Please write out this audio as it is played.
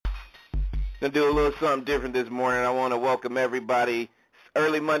Gonna do a little something different this morning. I want to welcome everybody.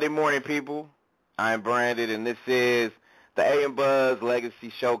 Early Monday morning, people. I'm Brandon, and this is the A and Buzz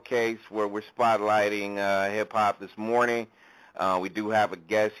Legacy Showcase, where we're spotlighting hip hop this morning. We do have a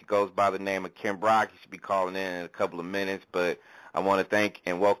guest. He goes by the name of KenRock. He should be calling in a couple of minutes, but I want to thank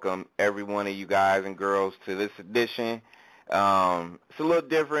and welcome every one of you guys and girls to this edition. It's a little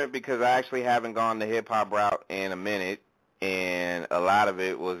different because I actually haven't gone the hip hop route in a minute, and a lot of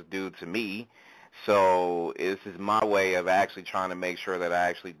it was due to me. So this is my way of actually trying to make sure that I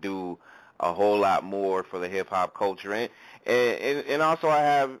actually do a whole lot more for the hip-hop culture. And also I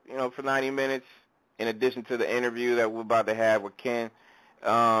have, for 90 minutes, in addition to the interview that we're about to have with Ken,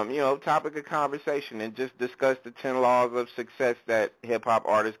 topic of conversation and just discuss the 10 laws of success that hip-hop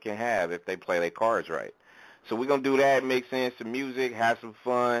artists can have if they play their cards right. So we're going to do that, mix in some music, have some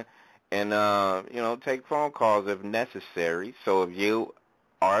fun, and, take phone calls if necessary. So if you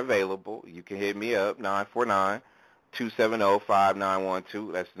are available, you can hit me up,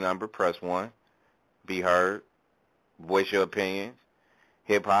 949-270-5912. That's the number. Press 1. Be heard. Voice your opinions.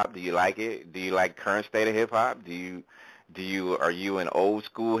 Hip-hop, do you like it? Do you like current state of hip-hop? Are you an old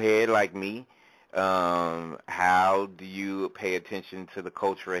school head like me? How do you pay attention to the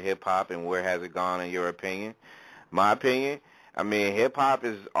culture of hip-hop, and where has it gone in your opinion? My opinion, hip-hop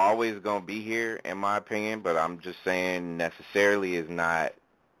is always going to be here, in my opinion, but I'm just saying necessarily is not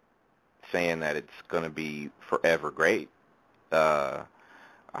saying that it's going to be forever great. I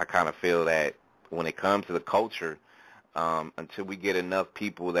kind of feel that when it comes to the culture, until we get enough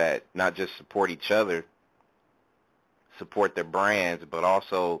people that not just support each other, support their brands, but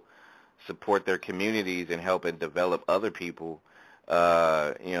also support their communities and help and develop other people,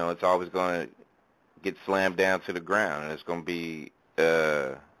 it's always going to get slammed down to the ground, and it's going to be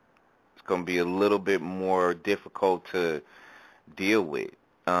a little bit more difficult to deal with.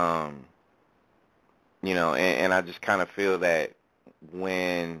 And I just kind of feel that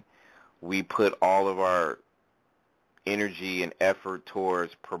when we put all of our energy and effort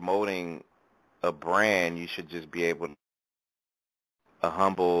towards promoting a brand, you should just be able to a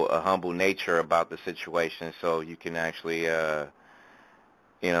humble nature about the situation, so you can actually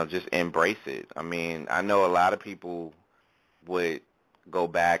just embrace it. I know a lot of people would go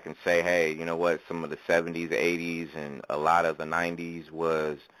back and say, hey, you know what, some of the 70s, 80s, and a lot of the 90s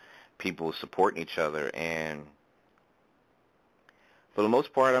was people supporting each other, and for the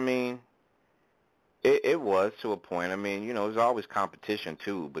most part, it was to a point. There's always competition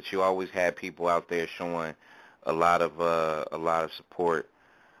too, but you always had people out there showing a lot of support,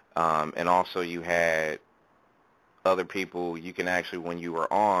 and also you had other people. You can actually, when you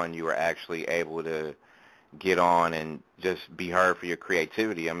were actually able to get on and just be heard for your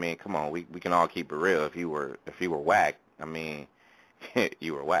creativity. Come on, we can all keep it real. If you were whack,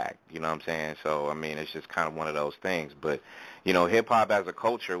 you were whack. You know what I'm saying? So it's just kind of one of those things. But hip hop as a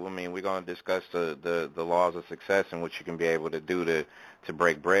culture, we're going to discuss the laws of success and what you can be able to do to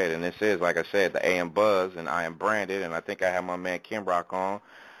break bread. And this is, like I said, the AM Buzz, and I am Brandon, and I think I have my man KenRock on,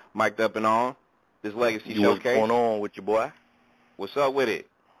 mic'd up and on. This Legacy Showcase. What's going on with your boy? What's up with it?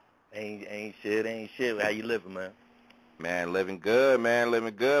 Ain't shit. How you living, man? Man, living good, man.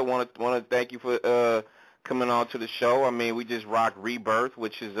 Living good. Want to thank you for coming on to the show. We just rocked Rebirth,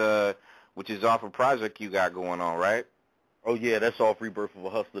 which is off a project you got going on, right? Oh yeah, that's off Rebirth of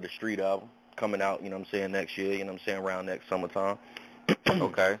a Hustler the Street album coming out. Next year. Around next summertime.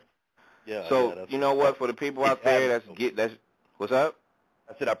 Okay. Yeah. So what, for the people out there, that's what's up.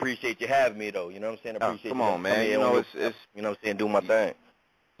 I said I appreciate you having me though. I appreciate. Come on, man. It's doing my thing.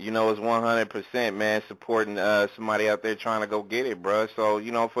 It's 100%, man, supporting somebody out there trying to go get it, bro. So,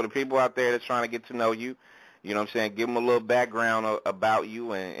 for the people out there that's trying to get to know you, give them a little background about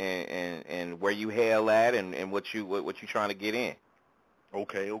you and where you hail at and what you trying to get in.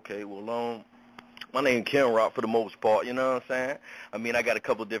 Okay. Well, my name KenRock for the most part, you know what I'm saying? I got a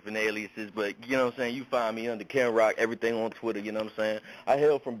couple different aliases, but, you find me under KenRock, everything on Twitter, you know what I'm saying? I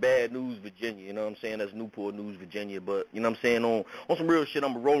hail from Bad News, Virginia, you know what I'm saying? That's Newport News, Virginia, but, on some real shit,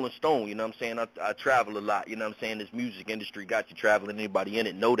 I'm a Rolling Stone, you know what I'm saying? I travel a lot, you know what I'm saying? This music industry got you traveling, anybody in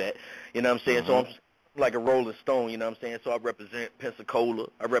it know that, you know what I'm saying? So I'm like a Rolling Stone, you know what I'm saying? So I represent Pensacola,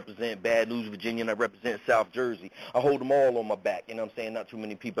 I represent Bad News, Virginia, and I represent South Jersey. I hold them all on my back, you know what I'm saying? Not too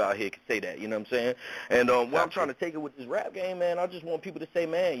many people out here can say that, you know what I'm saying? And where I'm trying to take it with this rap game, man, I just want people to say,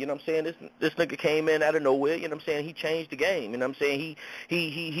 man, you know what I'm saying? This nigga came in out of nowhere, you know what I'm saying? He changed the game, you know what I'm saying?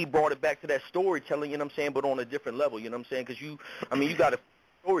 He brought it back to that storytelling, you know what I'm saying, but on a different level, you know what I'm saying? Because you got to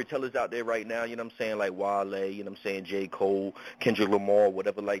storytellers out there right now, you know what I'm saying, like Wale, you know what I'm saying, J. Cole, Kendrick Lamar,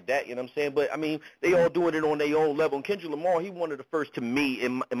 whatever like that, you know what I'm saying? But, I mean, they all doing it on their own level. And Kendrick Lamar, he one of the first to me,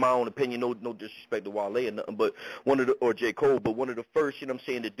 in my own opinion, no disrespect to Wale or nothing, but or J. Cole, but one of the first, you know what I'm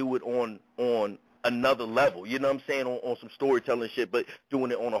saying, to do it on another level, you know what I'm saying, on some storytelling shit, but doing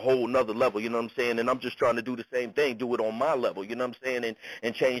it on a whole nother level, you know what I'm saying, and I'm just trying to do the same thing, do it on my level, you know what I'm saying,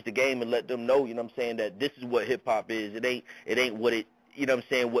 and change the game and let them know, you know what I'm saying, that this is what hip-hop is. It ain't what it, you know what I'm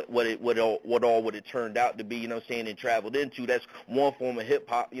saying, what it turned out to be, you know what I'm saying, and traveled into. That's one form of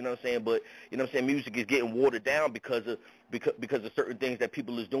hip-hop, you know what I'm saying, but, you know what I'm saying, music is getting watered down because of certain things that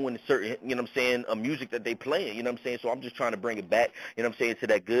people is doing, certain, you know what I'm saying, music that they playing, you know what I'm saying, so I'm just trying to bring it back, you know what I'm saying, to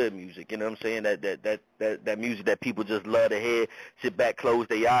that good music, you know what I'm saying, that music that people just love to hear, sit back, close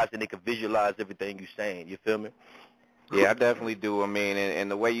their eyes, and they can visualize everything you're saying, you feel me? Yeah, I definitely do. I mean,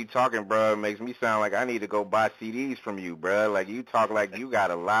 and the way you talking, bro, makes me sound like I need to go buy CDs from you, bro. Like you talk like you got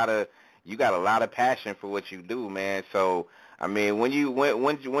a lot of passion for what you do, man. So, I mean, once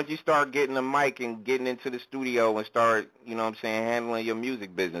you start getting the mic and getting into the studio and start, you know what I'm saying, handling your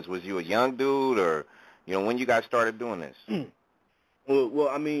music business, was you a young dude or, you know, when you guys started doing this? Well,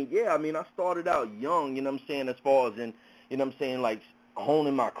 I mean, yeah, I mean, I started out young, you know what I'm saying, as far as in, you know what I'm saying, like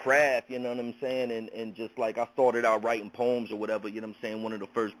honing my craft, you know what I'm saying, and just like I started out writing poems or whatever, you know what I'm saying. One of the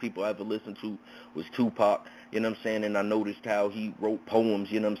first people I ever listened to was Tupac, you know what I'm saying, and I noticed how he wrote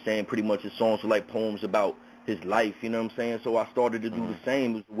poems, you know what I'm saying, pretty much his songs were like poems about his life, you know what I'm saying, so I started to do the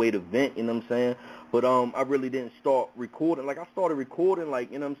same. It was a way to vent, you know what I'm saying, but I really didn't start recording. Like I started recording,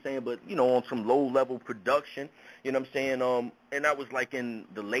 like, you know what I'm saying, but, you know, on some low-level production, you know what I'm saying, and that was like in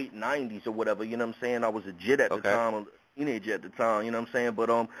the late 90s or whatever, you know what I'm saying. I was a jit at the time, teenager at the time, you know what I'm saying, but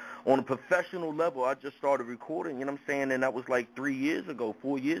on a professional level, I just started recording, you know what I'm saying, and that was like 4 years ago,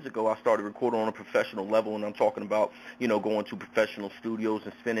 I started recording on a professional level, and I'm talking about, you know, going to professional studios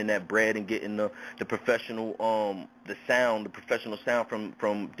and spending that bread and getting the professional, the professional sound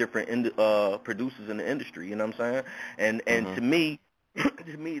from different producers in the industry, you know what I'm saying, and to me,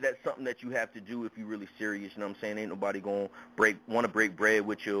 that's something that you have to do if you're really serious, you know what I'm saying? Ain't nobody going to want to break bread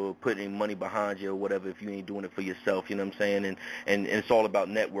with you or put any money behind you or whatever if you ain't doing it for yourself, you know what I'm saying? And it's all about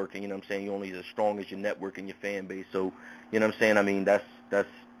networking, you know what I'm saying? You're only as strong as your network and your fan base. So, you know what I'm saying? I mean, that's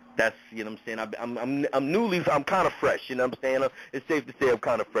you know what I'm saying? I'm kind of fresh, you know what I'm saying? It's safe to say I'm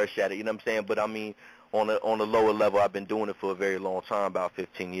kind of fresh at it, you know what I'm saying? But I mean, on a lower level, I've been doing it for a very long time, about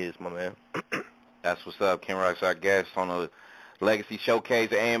 15 years, my man. That's what's up. KenRock's our guest on the Legacy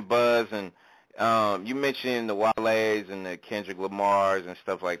Showcase and Buzz, and you mentioned the Wale's and the Kendrick Lamar's and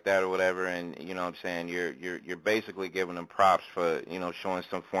stuff like that or whatever, and you know what I'm saying, you're basically giving them props for, you know, showing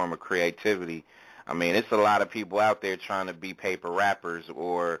some form of creativity. I mean, it's a lot of people out there trying to be paper rappers,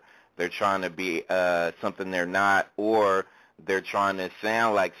 or they're trying to be something they're not, or they're trying to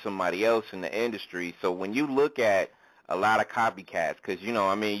sound like somebody else in the industry. So when you look at a lot of copycats, because, you know,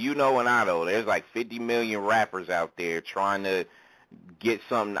 I mean, you know and I know, there's like 50 million rappers out there trying to get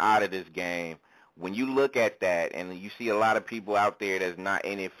something out of this game. When you look at that and you see a lot of people out there that's not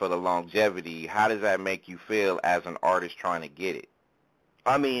in it for the longevity, how does that make you feel as an artist trying to get it?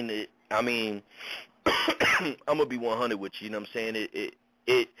 I mean, I'm going to be 100 with you, you know what I'm saying?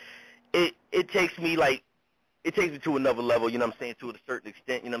 It takes me to another level, you know what I'm saying, to a certain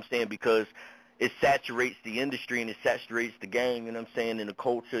extent, you know what I'm saying, because it saturates the industry and it saturates the game, you know what I'm saying, and the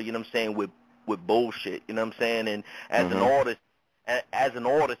culture, you know what I'm saying, with bullshit, you know what I'm saying, and as an artist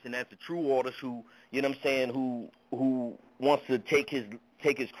and as a true artist who, you know what I'm saying, who wants to take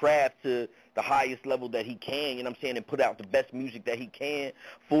his craft to the highest level that he can, you know what I'm saying, and put out the best music that he can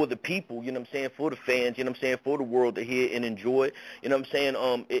for the people, you know what I'm saying, for the fans, you know what I'm saying, for the world to hear and enjoy, you know what I'm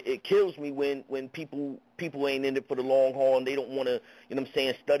saying, it kills me when people ain't in it for the long haul and they don't want to, you know what I'm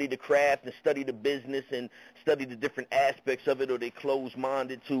saying, study the craft and study the business and study the different aspects of it, or they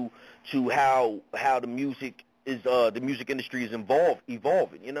close-minded to how the music is the music industry is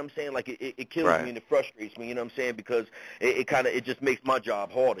evolving, you know what I'm saying? Like it kills me and it frustrates me, you know what I'm saying? Because it just makes my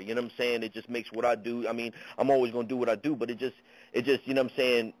job harder, you know what I'm saying? It just makes what I do. I mean, I'm always gonna do what I do, but it just you know what I'm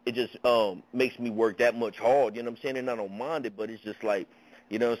saying? It just makes me work that much hard, you know what I'm saying? And I don't mind it, but it's just like,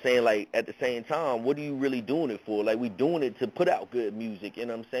 you know what I'm saying? Like at the same time, what are you really doing it for? Like we doing it to put out good music, you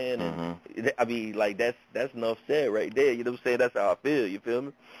know what I'm saying? And I mean, like that's enough said right there, you know what I'm saying? That's how I feel. You feel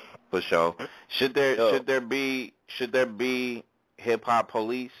me? For sure. Should there be hip hop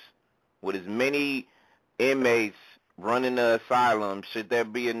police with as many inmates running the asylum? Should there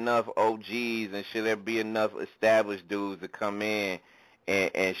be enough OGs and should there be enough established dudes to come in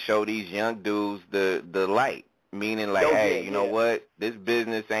and show these young dudes the light? Meaning like, hey, you know what? This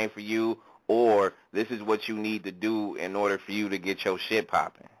business ain't for you, or this is what you need to do in order for you to get your shit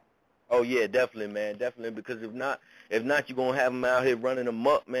popping. Oh yeah, definitely, man, definitely. Because if not, you're gonna have them out here running them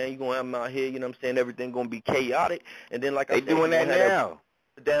up, man. You're gonna have them out here, you know what I'm saying? Everything gonna be chaotic, and then like I said, They doing that now.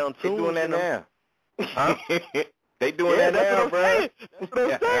 Down tunes, They doing that now. Huh? They doing that now, bro. That's what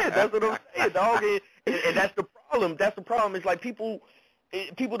I'm saying. That's what I'm saying, dog. And that's the problem. That's the problem. It's like people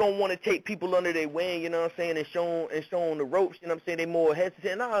don't want to take people under their wing, you know what I'm saying, and show them the ropes, you know what I'm saying. They're more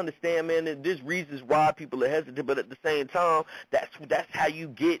hesitant. And I understand, man, that there's reasons why people are hesitant, but at the same time, that's how you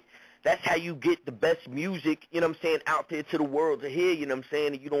get the best music, you know what I'm saying, out there to the world to hear, you know what I'm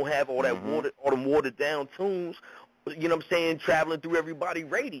saying, and you don't have all that all them watered down tunes, you know what I'm saying, traveling through everybody's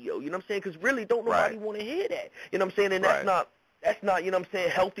radio, you know what I'm saying, because really don't nobody want to hear that, you know what I'm saying, and that's not, you know what I'm saying,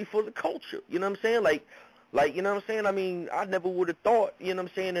 healthy for the culture, you know what I'm saying, like, you know what I'm saying, I mean, I never would have thought, you know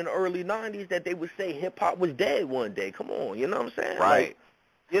what I'm saying, in the early 90s that they would say hip-hop was dead one day, come on, you know what I'm saying, right, like,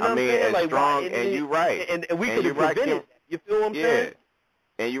 you know what I'm saying, like, strong, and you're right, and we could have prevented that, you feel what I'm saying?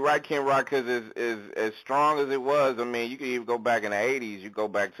 And you're right, KenRock, because as strong as it was, I mean, you could even go back in the 80s, you go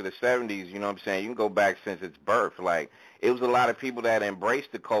back to the 70s, you know what I'm saying? You can go back since its birth. Like, it was a lot of people that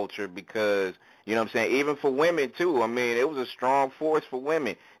embraced the culture because, you know what I'm saying, even for women, too. I mean, it was a strong force for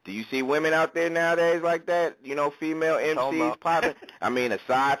women. Do you see women out there nowadays like that, you know, female MCs popping? I mean,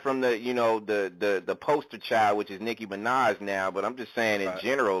 aside from the, you know, the poster child, which is Nicki Minaj now, but I'm just saying in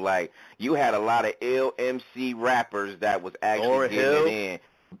general, like, you had a lot of ill MC rappers that was actually getting it in.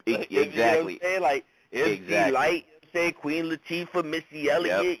 Exactly. You know what I'm saying? Like, MC Light, say Queen Latifah, Missy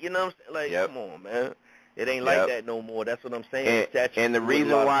Elliott, you know what I'm saying? Like, come on, man. It ain't like that no more. That's what I'm saying. And the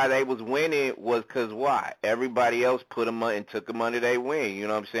reason why they was winning was because why? Everybody else put them and took them under their wing. You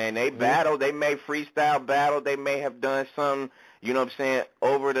know what I'm saying? They battled. They may freestyle battle. They may have done some, you know what I'm saying,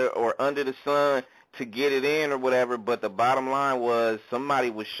 over the or under the sun to get it in or whatever. But the bottom line was somebody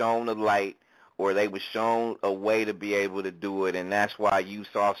was shown the light, or they was shown a way to be able to do it, and that's why you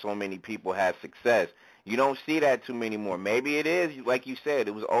saw so many people have success. You don't see that too many more. Maybe it is, like you said,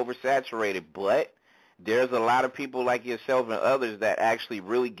 it was oversaturated, but there's a lot of people like yourself and others that actually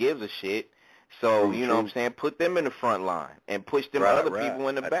really gives a shit. So, you know what I'm saying, put them in the front line and push them other people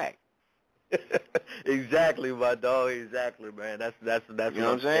in the back. Exactly, my dog. Exactly, man. That's you know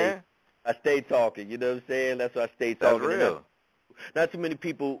what I'm saying? I stay talking, you know what I'm saying? That's why I stay talking. That's real. Not too many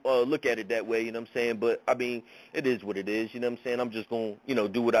people look at it that way, you know what I'm saying? But, I mean, it is what it is, you know what I'm saying? I'm just going to, you know,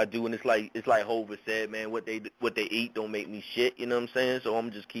 do what I do. And it's like Hova said, man, what they eat don't make me shit, you know what I'm saying? So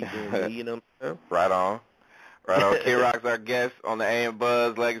I'm just keep doing me, you know what I'm saying? Right on. Right on. KenRock's our guest on the A and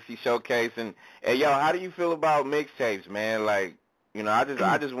Buzz Legacy Showcase. And yo, how do you feel about mixtapes, man? Like, you know, I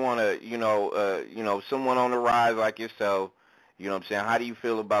just want to, you know, someone on the rise like yourself, you know what I'm saying? How do you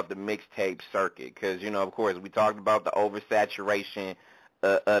feel about the mixtape circuit? Because, you know, of course, we talked about the oversaturation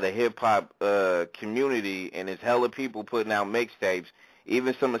of the hip-hop community, and it's hella people putting out mixtapes.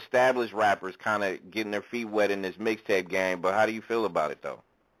 Even some established rappers kind of getting their feet wet in this mixtape game. But how do you feel about it, though?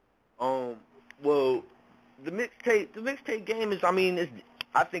 Well, the mixtape game is, I mean,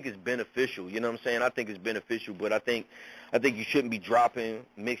 I think it's beneficial. You know what I'm saying? I think it's beneficial, but I think you shouldn't be dropping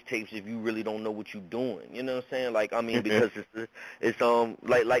mixtapes if you really don't know what you're doing. You know what I'm saying? Like, I mean, because it's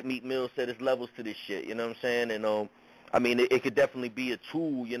like Meek Mill said, it's levels to this shit. You know what I'm saying? And I mean, it could definitely be a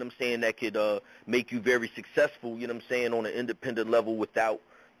tool. You know what I'm saying? That could make you very successful. You know what I'm saying? On an independent level without,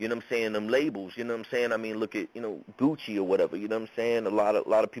 you know what I'm saying, them labels. You know what I'm saying? I mean, look at, you know, Gucci or whatever. You know what I'm saying? A lot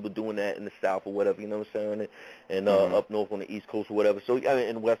of people doing that in the South or whatever. You know what I'm saying? And up north on the East Coast or whatever. So, I mean,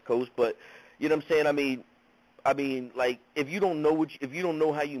 in the West Coast. But you know what I'm saying? I mean, like, if you don't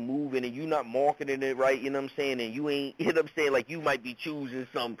know how you move and you're not marketing it right, you know what I'm saying, and you ain't, you know what I'm saying, like, you might be choosing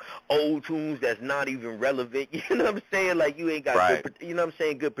some old tunes that's not even relevant, you know what I'm saying, like, you ain't got good, you know what I'm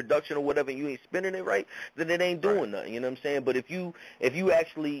saying, good production or whatever, and you ain't spinning it right, then it ain't doing nothing, you know what I'm saying. But if you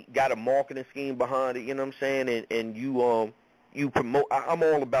actually got a marketing scheme behind it, you know what I'm saying, and you promote, I'm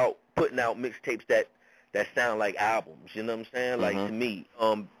all about putting out mixtapes that sound like albums, you know what I'm saying, like, to me,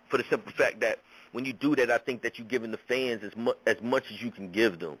 for the simple fact that when you do that, I think that you're giving the fans as much as you can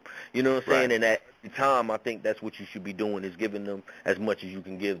give them. You know what I'm saying? And at the time, I think that's what you should be doing, is giving them as much as you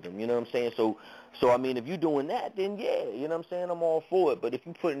can give them. You know what I'm saying? So I mean, if you're doing that, then yeah, you know what I'm saying? I'm all for it. But if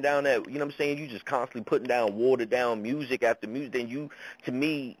you're putting down that, you know what I'm saying, you just constantly putting down watered down music after music, then to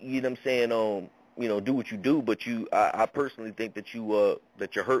me, you know what I'm saying, you know, do what you do, but I personally think that you're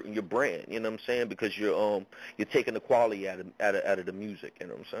hurting your brand. You know what I'm saying? Because you're taking the quality out of the music. You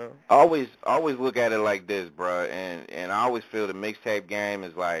know what I'm saying? I always look at it like this, bro, and I always feel the mixtape game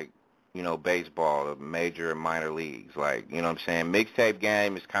is like, you know, baseball, the major and minor leagues. Like, you know what I'm saying? Mixtape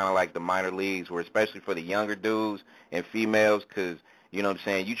game is kind of like the minor leagues, where especially for the younger dudes and females, because You know what I'm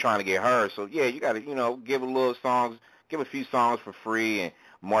saying? You trying to get heard. So, yeah, you got to, give a few songs for free and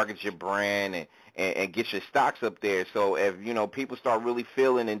market your brand and get your stocks up there. So if, people start really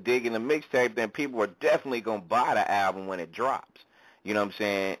feeling and digging the mixtape, then people are definitely going to buy the album when it drops. You know what I'm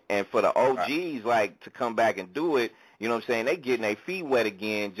saying? And for the OGs, like, to come back and do it, you know what I'm saying, they getting their feet wet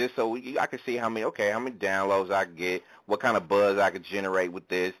again just so I can see how many downloads I can get, what kind of buzz I could generate with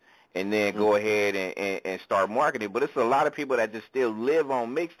this, and then go ahead and start marketing. But it's a lot of people that just still live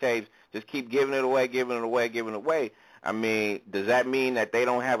on mixtapes, just keep giving it away. I mean, does that mean that they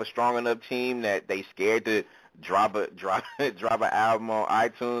don't have a strong enough team that they scared to drop an album on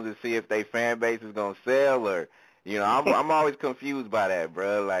iTunes and see if their fan base is gonna sell? Or, I'm always confused by that,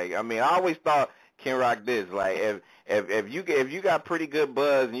 bro. Like, I mean, I always thought KenRock this, like, if you got pretty good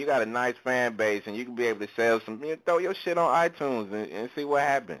buzz and you got a nice fan base and you can be able to sell some, throw your shit on iTunes and see what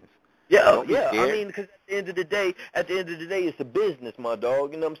happens. Yeah, yeah. I mean, because at the end of the day, it's a business, my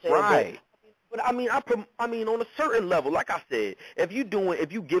dog. You know what I'm saying? Right. But I mean, on a certain level, like I said, if you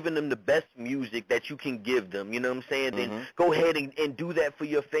giving them the best music that you can give them, you know what I'm saying, then go ahead and do that for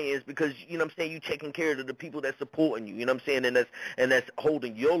your fans, because, you know what I'm saying, you taking care of the people that's supporting you, you know what I'm saying, and that's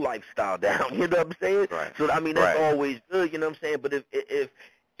holding your lifestyle down, you know what I'm saying? Right. So I mean, that's always good, you know what I'm saying? But if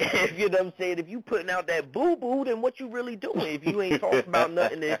you know what I'm saying, if you putting out that boo boo, then what you really doing? If you ain't talking about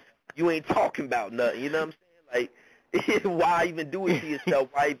nothing, then you ain't talking about nothing, you know what I'm saying? Like, why even do it to yourself?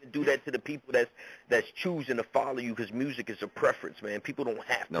 Why even do that to the people that's choosing to follow you? Because music is a preference, man. People don't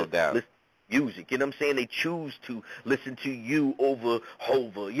have to listen to music. You know what I'm saying? They choose to listen to you over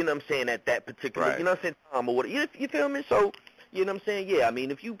Hova. You know what I'm saying? At that particular, you know what I'm saying, time or whatever. You feel me? So, you know what I'm saying? Yeah, I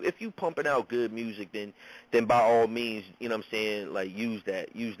mean, if you pumping out good music, then by all means, you know what I'm saying, like, use that,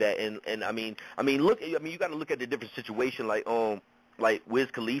 and I mean, you got to look at the different situation, like Wiz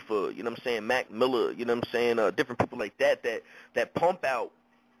Khalifa, you know what I'm saying, Mac Miller, you know what I'm saying, different people like that pump out,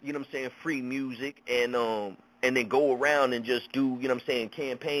 you know what I'm saying, free music and then go around and just do, you know what I'm saying,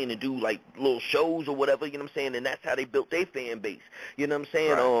 campaign and do like little shows or whatever, you know what I'm saying, and that's how they built their fan base, you know what I'm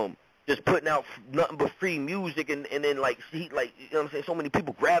saying, just putting out nothing but free music and then like you know what I'm saying, so many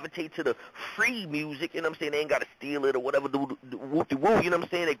people gravitate to the free music, you know what I'm saying, they ain't got to steal it or whatever, do whoop-de-woo, you know what I'm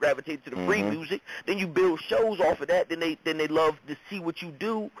saying, they gravitate to the free music, then you build shows off of that, then they love to see what you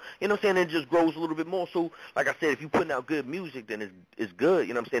do, you know what I'm saying, and it just grows a little bit more. So like I said, if you putting out good music, then it's good,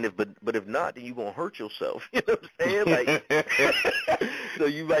 you know what I'm saying, but if not, then you going to hurt yourself, you know what I'm saying, like, so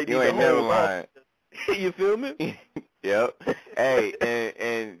you might need to hold on. You feel me? Yep. Hey,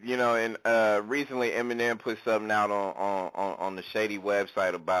 and recently Eminem put something out on the Shady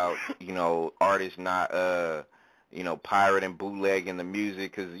website about, artists not pirating, bootlegging the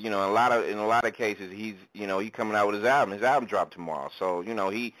music, because, in a lot of cases he's coming out with his album. His album dropped tomorrow, so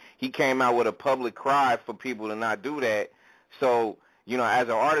he came out with a public cry for people to not do that. So as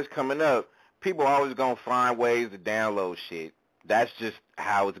an artist coming up, people are always gonna find ways to download shit. That's just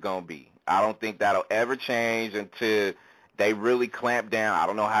how it's gonna be. I don't think that'll ever change until they really clamp down. I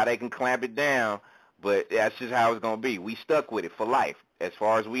don't know how they can clamp it down, but that's just how it's going to be. We stuck with it for life, as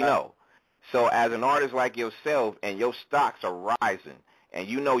far as we know. So as an artist like yourself, and your stocks are rising, and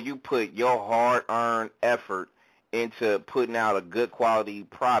you put your hard-earned effort into putting out a good quality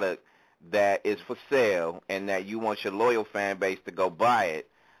product that is for sale and that you want your loyal fan base to go buy it,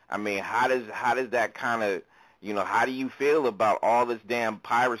 I mean, how does that kind of, how do you feel about all this damn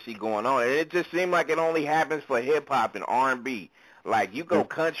piracy going on? And it just seems like it only happens for hip-hop and R&B. Like, you go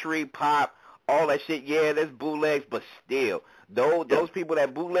country, pop, all that shit, yeah, there's bootlegs, but still, those people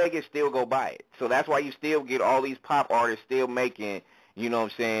that bootleg it still go buy it. So that's why you still get all these pop artists still making, you know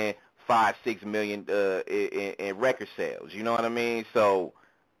what I'm saying, 5-6 million in record sales. You know what I mean? So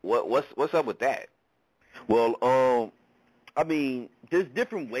what's up with that? Well, I mean, there's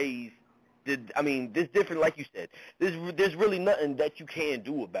different ways. There's different, like you said, there's really nothing that you can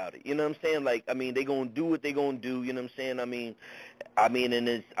do about it. You know what I'm saying? Like, I mean, they gonna do what they gonna do. You know what I'm saying?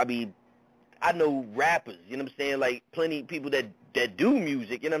 I know rappers. You know what I'm saying? Like, plenty of people that do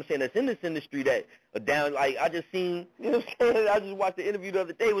music. You know what I'm saying? That's in this industry that are down. Like, I just seen. You know what I'm saying? I just watched the interview the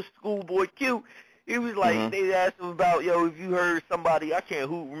other day with Schoolboy Q. He was like, they asked him about, if you heard somebody, I can't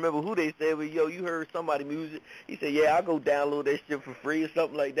remember who they said, but, you heard somebody music. He said, yeah, I'll go download that shit for free or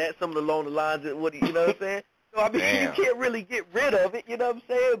something like that, something along the lines of what, you know what I'm saying? So, I mean, you can't really get rid of it, you know what I'm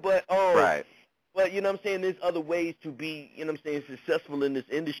saying? But, right. But, you know what I'm saying, there's other ways to be, you know what I'm saying, successful in this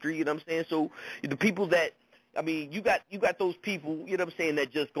industry, you know what I'm saying? So, the people that, I mean, you got those people, you know what I'm saying,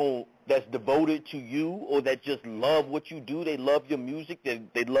 that's devoted to you, or that just love what you do. They love your music.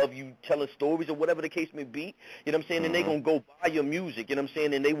 They love you telling stories, or whatever the case may be. You know what I'm saying? And they gonna go buy your music. You know what I'm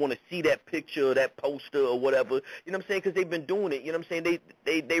saying? And they want to see that picture, or that poster, or whatever. You know what I'm saying? Because they've been doing it. You know what I'm saying?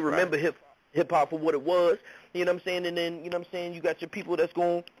 They remember hip hop for what it was. You know what I'm saying? And then, you know what I'm saying, you got your people that's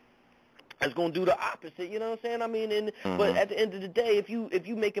gonna do the opposite, you know what I'm saying? I mean, but at the end of the day, if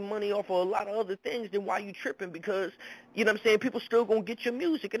you making money off of a lot of other things, then why you tripping? Because, you know what I'm saying, people still gonna get your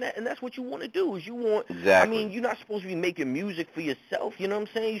music, and that's what you want to do. Is you want, exactly. I mean, you're not supposed to be making music for yourself, you know what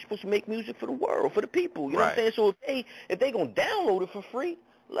I'm saying? You're supposed to make music for the world, for the people, you know what I'm saying? So if they gonna download it for free,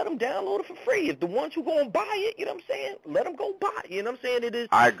 let them download it for free. If the ones who gonna buy it, you know what I'm saying, let them go buy it. You know what I'm saying?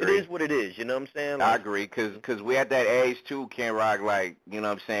 I agree. It is what it is. You know what I'm saying? Like, I agree, cause we at that age too, KenRock. Like, you know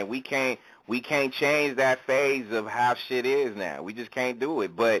what I'm saying, we can't change that phase of how shit is now. We just can't do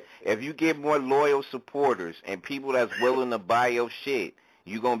it. But if you get more loyal supporters and people that's willing to buy your shit,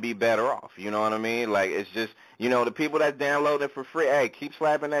 you're going to be better off. You know what I mean? Like, it's just, you know, the people that download it for free, hey, keep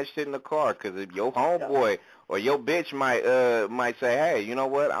slapping that shit in the car, because if your homeboy or your bitch might say, hey, you know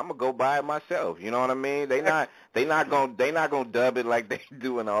what, I'm going to go buy it myself. You know what I mean? They not going to dub it like they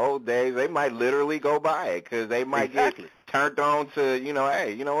do in the old days. They might literally go buy it, because they might get turned on to, you know,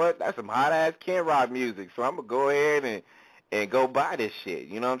 hey, you know what, that's some hot-ass KenRock music, so I'm going to go ahead and go buy this shit.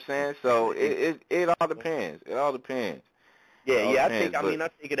 You know what I'm saying? So it all depends. It all depends. Yeah, I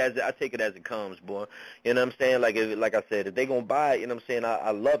take it as it comes, boy. You know what I'm saying? Like I said, if they gonna buy it, you know what I'm saying, I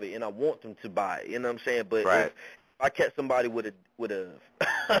love it and I want them to buy it. You know what I'm saying? But if I catch somebody with a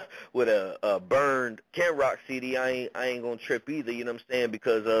with a burned KenRock CD, I ain't gonna trip either. You know what I'm saying?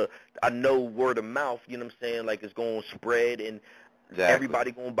 Because I know word of mouth. You know what I'm saying? Like, it's gonna spread, and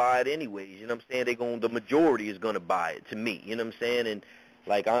everybody gonna buy it anyways. You know what I'm saying? The majority is gonna buy it, to me. You know what I'm saying? And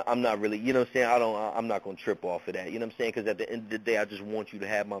like, I'm not really, you know what I'm saying, I'm not going to trip off of that, you know what I'm saying, because at the end of the day, I just want you to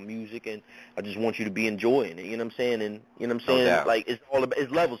have my music, and I just want you to be enjoying it, you know what I'm saying, and, you know what I'm saying, like, it's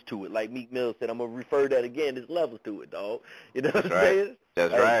levels to it, like Meek Mill said, I'm going to refer that again, there's levels to it, dog, you know what I'm saying?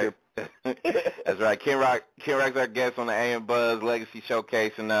 That's right. That's right. KenRock's our guest on the AM Buzz Legacy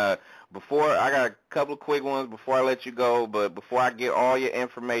Showcase, and before, I got a couple of quick ones before I let you go, but before I get all your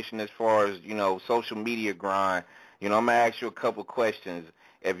information as far as, you know, social media grind, you know, I'm going to ask you a couple questions.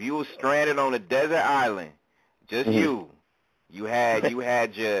 If you were stranded on a desert island, just you had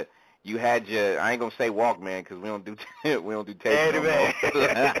your, I ain't going to say Walkman, because we don't do tape no more.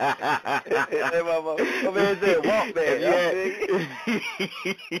 My man said Walkman.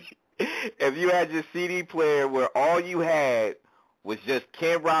 If you had your CD player where all you had was just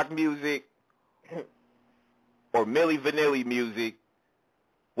KenRock music or Milli Vanilli music,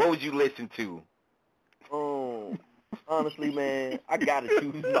 what would you listen to? Honestly, man, I gotta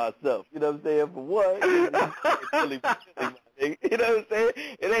choose myself. You know what I'm saying? For what? You know what I'm saying?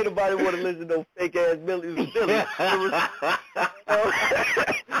 It ain't nobody want to listen to no fake ass Milli Vanilli.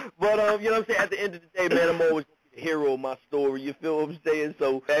 But you know what I'm saying? At the end of the day, man, I'm always the hero of my story. You feel what I'm saying?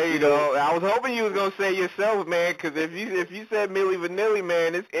 So there you go. I was hoping you was gonna say yourself, man, because if you said Milli Vanilli,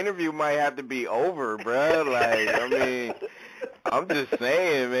 man, this interview might have to be over, bro. Like, I mean, I'm just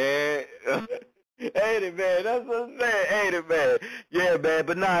saying, man. Ain't it, man? That's what I'm saying. Ain't it, man? Yeah, man.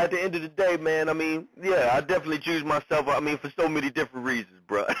 But nah, at the end of the day, man, I mean, yeah, I definitely choose myself, I mean, for so many different reasons,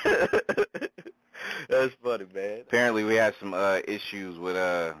 bro. That's funny, man. Apparently we had some issues with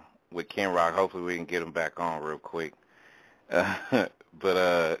KenRock. Hopefully we can get him back on real quick.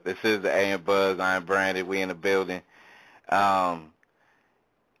 But this is the AM Buzz. I'm Brandon. We in the building.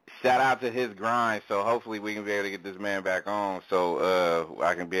 Shout out to his grind, so hopefully we can be able to get this man back on, so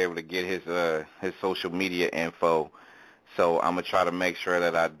I can be able to get his social media info. So I'm gonna try to make sure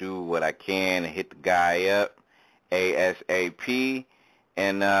that I do what I can and hit the guy up ASAP.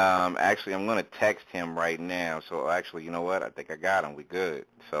 And actually, I'm gonna text him right now. So actually, you know what? I think I got him. We good.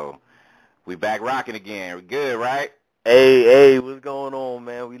 So we back rocking again. We good, right? Hey, what's going on,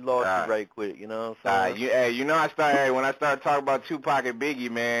 man? We lost it right quick, you know what I'm saying? You know, when I started talking about Tupac and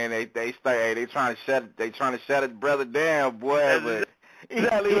Biggie, man, they trying to shut his brother down, boy. But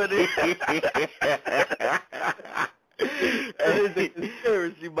exactly what it is. That is a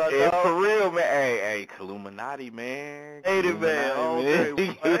conspiracy, my dog. For real, man. Hey, Illuminati, man. Ain't it, man?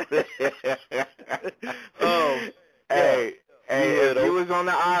 Hey, if you was on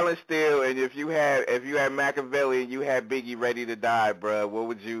the island still, and if you had Machiavelli and you had Biggie ready to die, bro, who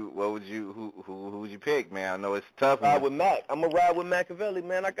would you pick, man? I know it's tough. Ride with Mac. I'm gonna ride with Machiavelli,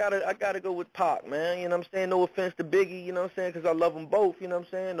 man. I gotta go with Pac, man. You know what I'm saying? No offense to Biggie, you know what I'm saying? Because I love them both. You know what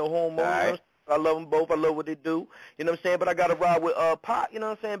I'm saying? No homo. Right. I love them both. I love what they do. You know what I'm saying? But I gotta ride with Pac. You know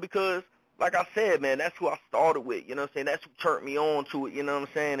what I'm saying? Because like I said, man, that's who I started with. You know what I'm saying? That's who turned me on to it. You know what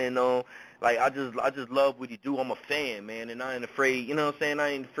I'm saying? And like I just love what he do. I'm a fan, man, and I ain't afraid. You know what I'm saying? I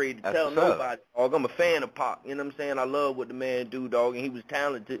ain't afraid to tell nobody, dog. I'm a fan of Pac. You know what I'm saying? I love what the man do, dog, and he was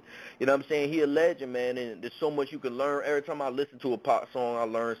talented. You know what I'm saying? He a legend, man, and there's so much you can learn. Every time I listen to a Pac song, I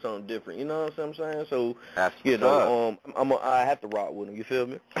learn something different. You know what I'm saying? So, you know, I have to rock with him. You feel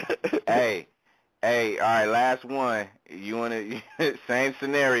me? Hey, all right, last one. You want to same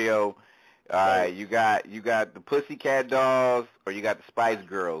scenario? All right, you got the Pussycat Dolls or you got the Spice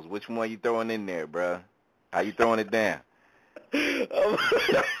Girls. Which one you throwing in there, bruh? How you throwing it down? Oh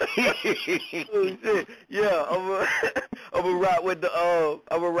shit! Yeah, I'm gonna rock with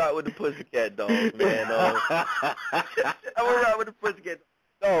the Pussycat Dolls, man. I'm gonna rock with the Pussycat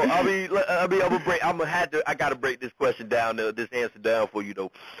Dolls. No, I gotta break this question down, this answer down for you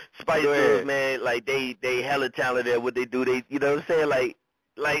though. Spice Girls, man, like they hella talented at what they do. They, you know what I'm saying,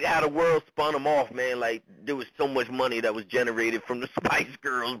 like how the world spun them off, man. Like there was so much money that was generated from the Spice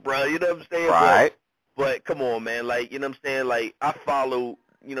Girls, bro. You know what I'm saying? Right. But come on, man. Like, you know what I'm saying? Like I follow,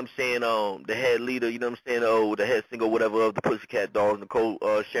 you know what I'm saying, the head leader, you know what I'm saying, the head singer, whatever, of the Pussycat Dolls, Nicole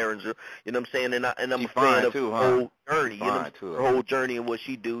Scherzinger, you know what I'm saying? And I'm a fan of her whole journey, you know, her whole journey and what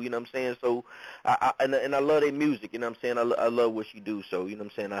she do, you know what I'm saying? So I love their music, you know what I'm saying? I love what she do, so you know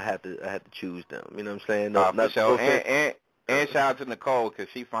what I'm saying, I have to choose them, you know what I'm saying? No, for sure. And shout out to Nicole, because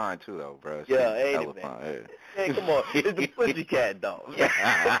she fine too, though, bro. Yeah, ain't it, man? Yeah. Hey, come on. It's the Pussycat Dolls.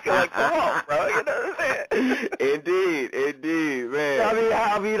 Like, come on, bro. You know what I'm saying? Indeed, man. I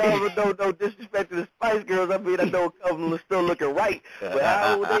mean, no disrespect to the Spice Girls. I mean, I know a couple of them are still looking right. But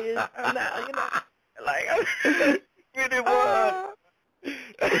how old they is now, you know? Like, you did what?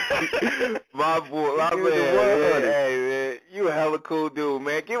 my man, hey man, you a hella cool dude,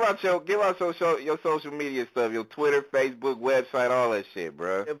 man. Give out your social media stuff, your Twitter, Facebook, website, all that shit,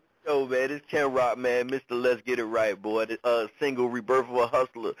 bro. Yo, man, it's KenRock, man, Mr. Let's Get It Right, boy. The single Rebirth of a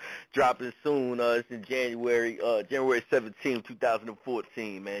Hustler dropping soon. It's in January 17,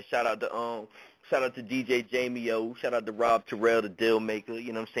 2014, man. Shout out to DJ Jamie O. Shout out to Rob Terrell, the deal maker,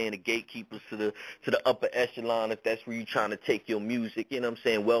 you know what I'm saying, the gatekeepers to the upper echelon, if that's where you're trying to take your music, you know what I'm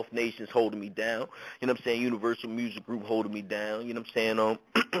saying. Wealth Nation's holding me down, you know what I'm saying. Universal Music Group holding me down, you know what I'm saying.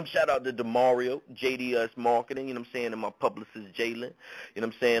 Shout out to DeMario, JDS Marketing, you know what I'm saying, and my publicist Jalen, you know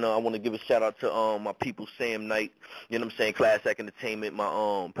what I'm saying. I want to give a shout out to my people Sam Knight, you know what I'm saying, Class Act Entertainment,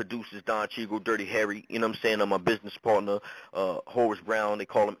 my producers Don Chigo, Dirty Harry, you know what I'm saying, my business partner Horace Brown, they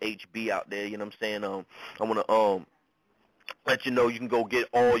call him HB out there, you know what I'm saying. I want to let you know you can go get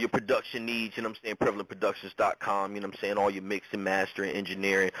all your production needs, you know what I'm saying, prevalentproductions.com, you know what I'm saying, all your mixing, mastering,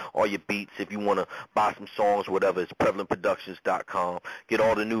 engineering, all your beats. If you want to buy some songs or whatever, it's prevalentproductions.com. Get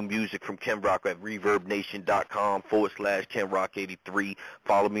all the new music from KenRock at reverbnation.com/KenRock83.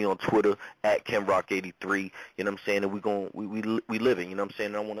 Follow me on Twitter at KenRock83, you know what I'm saying, and we living, you know what I'm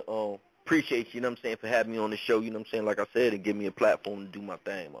saying. And I want to appreciate you, you know what I'm saying, for having me on the show, you know what I'm saying, like I said, and give me a platform to do my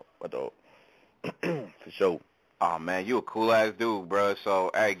thing, my dog. For sure. Oh, man, you a cool-ass dude, bro.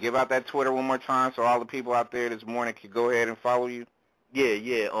 So, hey, give out that Twitter one more time so all the people out there this morning can go ahead and follow you.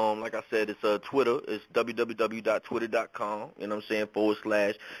 Yeah. Like I said, it's Twitter. It's www.twitter.com, you know what I'm saying,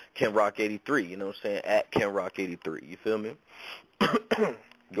 /KenRock83, you know what I'm saying, at KenRock83. You feel me?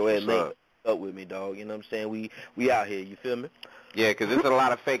 Go ahead, link up with me, dog. You know what I'm saying? We out here. You feel me? Yeah, because there's a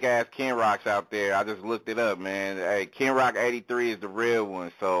lot of fake-ass KenRocks out there. I just looked it up, man. Hey, KenRock83 is the real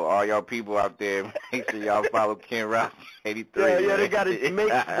one. So all y'all people out there, make sure y'all follow KenRock83. Yeah, they got a Jamaican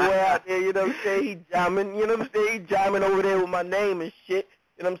boy out there, you know what I'm saying? He jamming, you know what I'm saying? He jamming over there with my name and shit.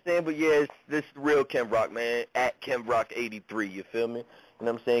 You know what I'm saying? But yeah, this is the real KenRock, man. At KenRock83, you feel me? You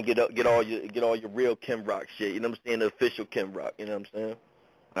know what I'm saying? Get all your real KenRock shit. You know what I'm saying? The official KenRock. You know what I'm saying?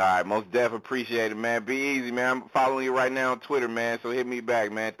 All right, most definitely appreciate it, man. Be easy, man. I'm following you right now on Twitter, man, so hit me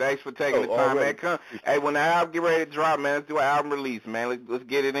back, man. Thanks for taking the time, man. Hey, when the album get ready to drop, man, let's do an album release, man. Let's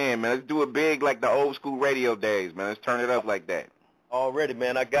get it in, man. Let's do it big like the old school radio days, man. Let's turn it up like that. Already,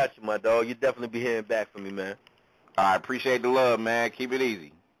 man. I got you, my dog. You definitely be hearing back from me, man. All right, appreciate the love, man. Keep it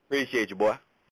easy. Appreciate you, boy.